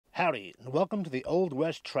Howdy, and welcome to the Old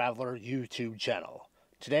West Traveler YouTube channel.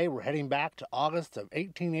 Today we're heading back to August of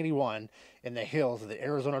 1881 in the hills of the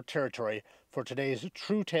Arizona Territory for today's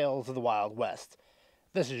True Tales of the Wild West.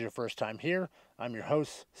 If this is your first time here, I'm your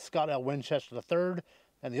host, Scott L. Winchester III,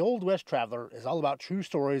 and the Old West Traveler is all about true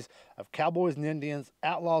stories of cowboys and Indians,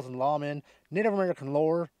 outlaws and lawmen, Native American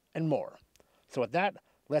lore, and more. So with that,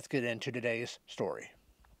 let's get into today's story.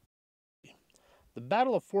 The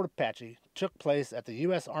Battle of Fort Apache took place at the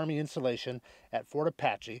U.S. Army installation at Fort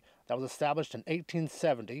Apache that was established in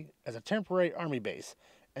 1870 as a temporary Army base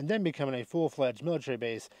and then becoming a full-fledged military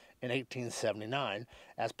base in 1879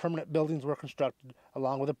 as permanent buildings were constructed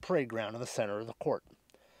along with a parade ground in the center of the court.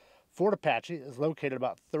 Fort Apache is located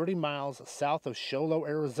about 30 miles south of Show Low,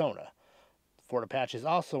 Arizona. Fort Apache is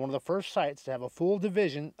also one of the first sites to have a full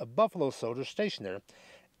division of Buffalo soldiers stationed there.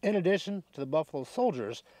 In addition to the Buffalo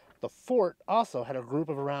soldiers, the fort also had a group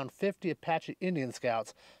of around 50 Apache Indian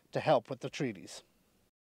scouts to help with the treaties.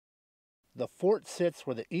 The fort sits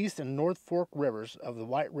where the East and North Fork rivers of the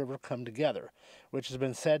White River come together, which has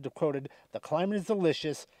been said to, quoted, "The climate is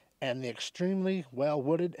delicious and the extremely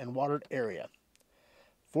well-wooded and watered area."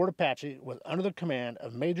 Fort Apache was under the command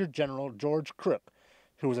of Major General George Crook,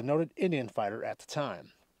 who was a noted Indian fighter at the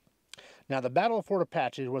time. Now, the Battle of Fort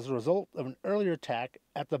Apache was the result of an earlier attack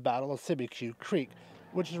at the Battle of Sibique Creek,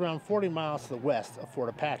 which is around 40 miles to the west of Fort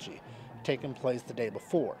Apache, taking place the day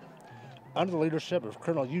before. Under the leadership of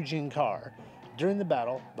Colonel Eugene Carr, during the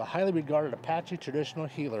battle, the highly regarded Apache traditional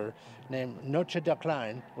healer named Noche de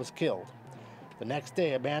Klein was killed. The next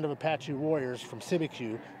day, a band of Apache warriors from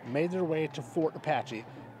Sibique made their way to Fort Apache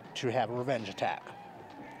to have a revenge attack.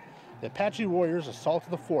 The Apache warriors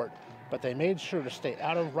assaulted the fort, but they made sure to stay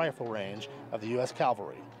out of rifle range of the U.S.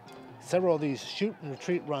 cavalry. Several of these shoot and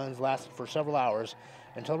retreat runs lasted for several hours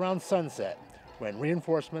until around sunset, when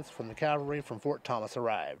reinforcements from the cavalry from Fort Thomas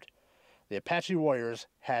arrived. The Apache warriors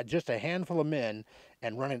had just a handful of men,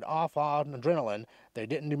 and running off on adrenaline, they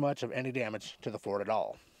didn't do much of any damage to the fort at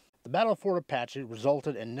all. The Battle of Fort Apache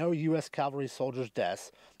resulted in no U.S. cavalry soldiers'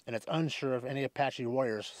 deaths, and it's unsure if any Apache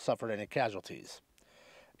warriors suffered any casualties.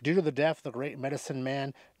 Due to the death of the great medicine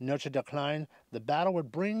man Noche de Klein, the battle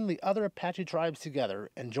would bring the other Apache tribes together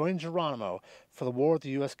and join Geronimo for the war with the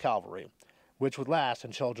U.S. cavalry, which would last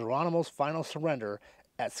until Geronimo's final surrender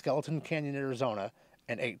at Skeleton Canyon, Arizona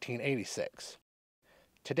in 1886.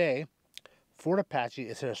 Today, Fort Apache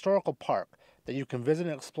is a historical park that you can visit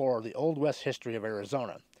and explore the Old West history of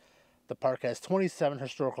Arizona. The park has 27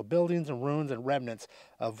 historical buildings and ruins and remnants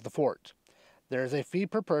of the fort. There is a fee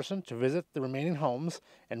per person to visit the remaining homes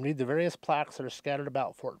and read the various plaques that are scattered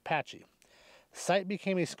about Fort Apache. The site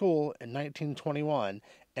became a school in 1921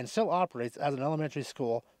 and still operates as an elementary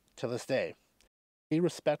school to this day. Be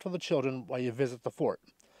respectful of the children while you visit the fort.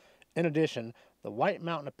 In addition, the White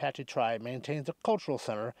Mountain Apache tribe maintains a cultural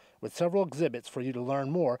center with several exhibits for you to learn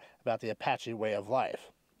more about the Apache way of life.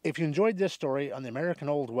 If you enjoyed this story on the American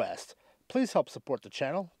Old West, please help support the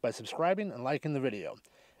channel by subscribing and liking the video.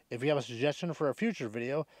 If you have a suggestion for a future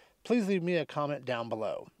video, please leave me a comment down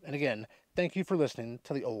below. And again, thank you for listening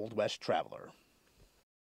to the Old West Traveler.